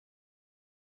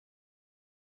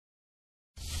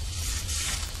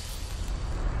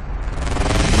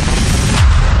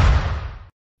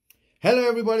Hello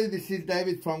everybody, this is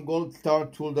David from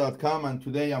goldstartool.com, and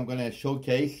today I'm going to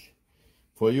showcase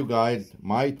for you guys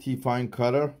my T-Fine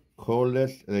cutter,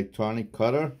 cordless electronic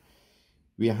cutter.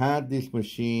 We had this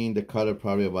machine, the cutter,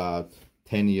 probably about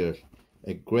 10 years.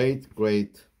 A great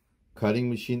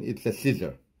cutting machine. It's a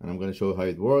scissor, and I'm going to show you how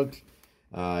it works.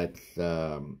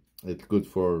 It's good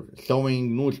for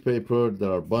sewing, newspaper. There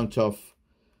are a bunch of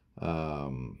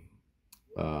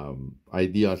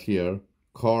ideas here.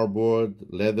 Cardboard,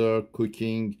 leather,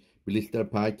 cooking, blister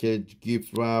package,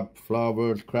 gift wrap,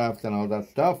 flowers, crafts, and all that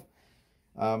stuff.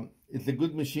 It's a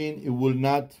good machine. It will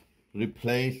not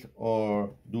replace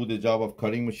or do the job of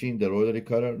cutting machine, the rotary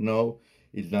cutter. No,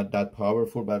 it's not that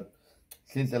powerful, but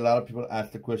since a lot of people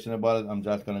asked the question about it, I'm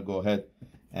just gonna go ahead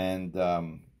and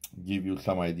give you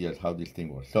some ideas how this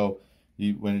thing works. So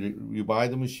when you buy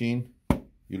the machine,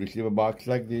 you receive a box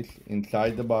like this.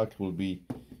 Inside the box will be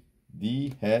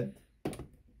the head,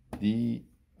 the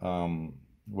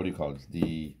what do you call it,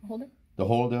 the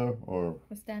holder or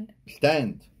a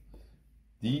stand,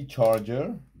 the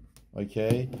charger,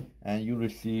 okay, and you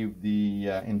receive the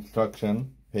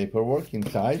instruction paperwork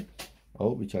inside,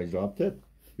 which I dropped it,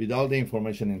 with all the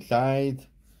information inside,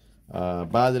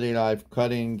 battery life,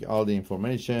 cutting, all the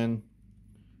information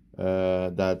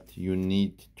that you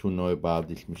need to know about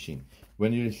this machine.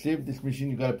 When you receive this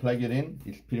machine, you gotta plug it in.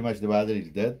 It's pretty much the battery is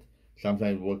dead.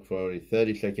 Sometimes it works for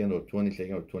 30 seconds or 20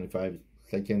 seconds or 25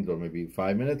 seconds or maybe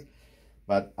 5 minutes.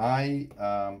 But I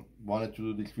wanted to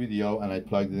do this video and I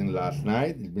plugged it in last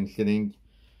night. It's been sitting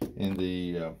in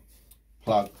the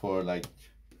plug for like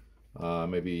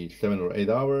maybe 7 or 8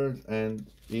 hours, and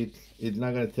it's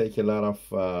not going to take a lot of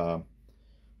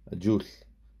juice.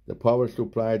 The power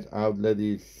supply outlet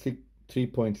is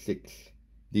 3.6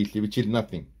 DC, which is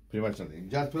nothing, pretty much nothing.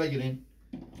 Just plug it in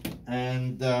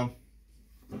and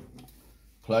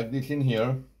plug this in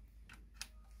here,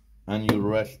 and you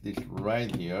rest this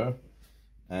right here,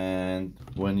 and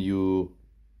when you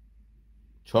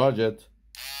charge it,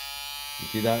 you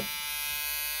see that?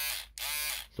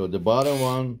 So the bottom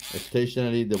one is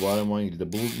stationary, the bottom one is the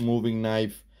moving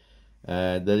knife.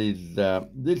 There is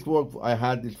this work. I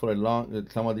had this for a long,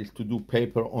 some of this to do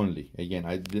paper only. Again,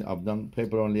 I've done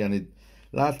paper only, and it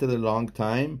lasted a long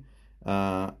time,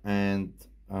 and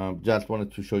just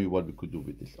wanted to show you what we could do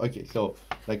with this. Okay, so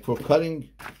like for cutting,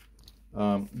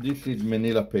 this is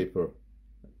manila paper.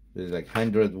 It's like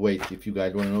 100 weight. If you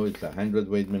guys want to know, it's 100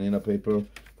 weight manila paper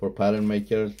for pattern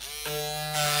makers.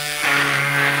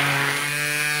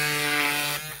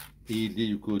 Easy,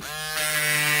 you could,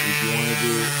 if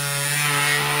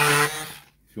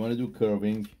you want to do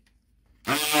curving.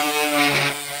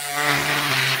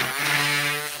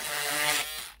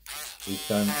 It's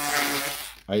an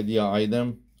ideal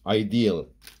item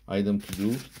to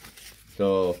do.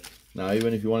 So now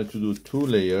even if you wanted to do 2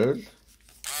 layers,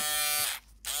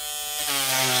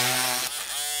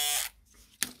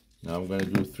 now I'm going to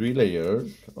do 3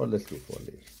 layers, or let's do 4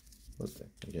 layers.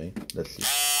 Okay, let's see.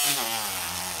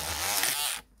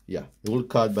 Yeah, it will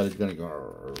cut, but it's going to go.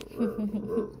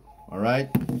 All right.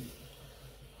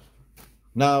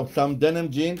 Now some denim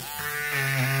jeans,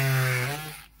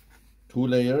 2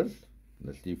 layers.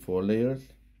 Let's do 4 layers.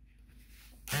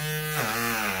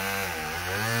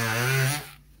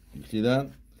 You see that?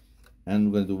 And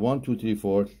we're going to do 1, 2, 3,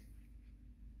 4,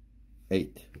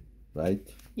 8,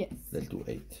 right? Yes. Let's do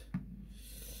 8.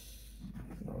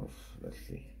 Oh, let's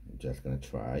see. I'm just going to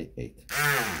try 8.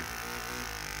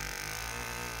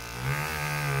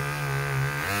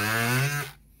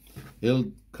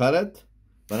 It'll cut it,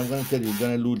 but I'm going to tell you, you're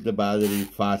going to lose the battery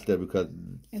faster because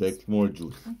it takes more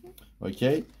juice.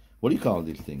 Okay? What do you call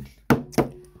these things?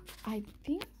 I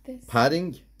think this...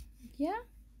 Padding? Yeah.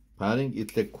 Padding?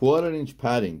 It's a 1/4 inch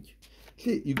padding.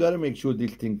 See, you got to make sure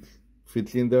this thing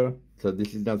fits in there. So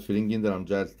this is not fitting in there. I'm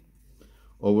just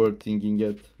overthinking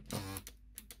it.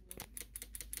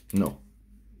 No,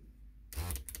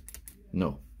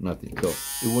 nothing. So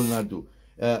it will not do.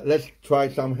 Let's try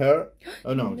some hair.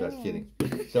 Oh no, I'm just kidding.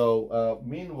 So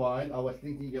meanwhile, I was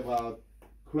thinking about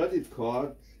credit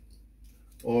cards,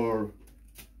 or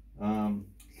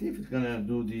see if it's gonna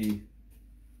do the.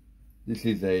 This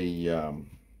is a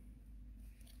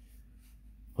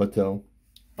hotel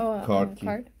card.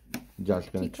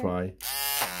 Just gonna try.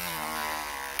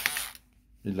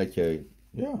 It's like a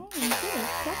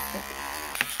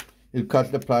it cuts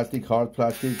the plastic, hard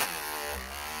plastic.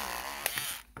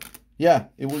 Yeah,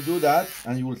 it will do that,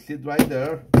 and you will sit right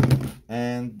there,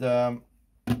 and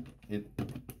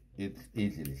it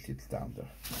easily sits down there.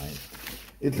 Right?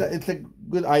 It's a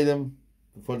good item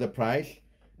for the price,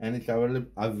 and it's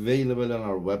available on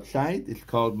our website. It's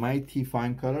called My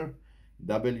T-Fine Cutter.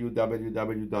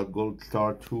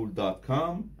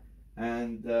 www.goldstartool.com.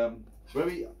 And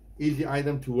very easy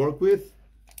item to work with.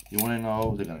 You want to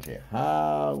know, they're going to say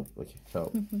how. Okay,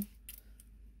 so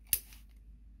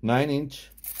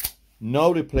 9-inch,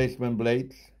 no replacement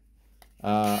blades.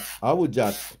 I would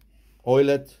just oil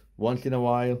it once in a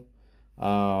while.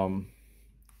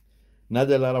 Not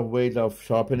a lot of ways of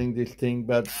sharpening this thing,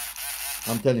 but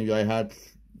I'm telling you, I had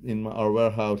in our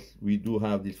warehouse, we do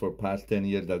have this for past 10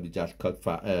 years that we just cut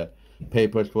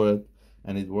papers for it,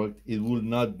 and it worked. It will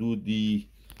not do the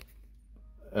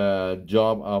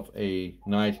job of a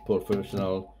nice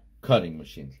professional cutting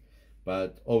machine,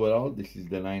 but overall this is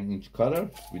the 9-inch cutter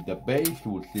with the base. It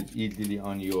will sit easily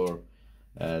on your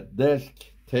desk,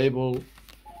 table,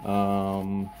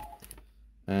 and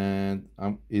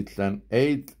it's an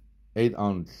 8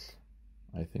 ounce,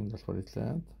 I think that's what it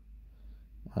said.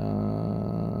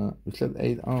 It said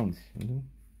 8 ounce,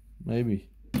 maybe.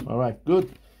 All right,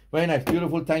 good, very nice,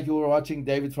 beautiful. Thank you for watching.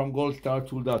 David from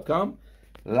goldstartool.com.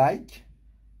 Like,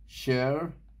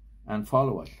 share, and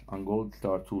follow us on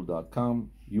goldstartool.com,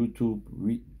 YouTube,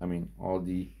 all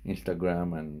the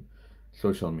Instagram and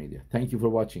social media. Thank you for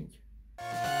watching.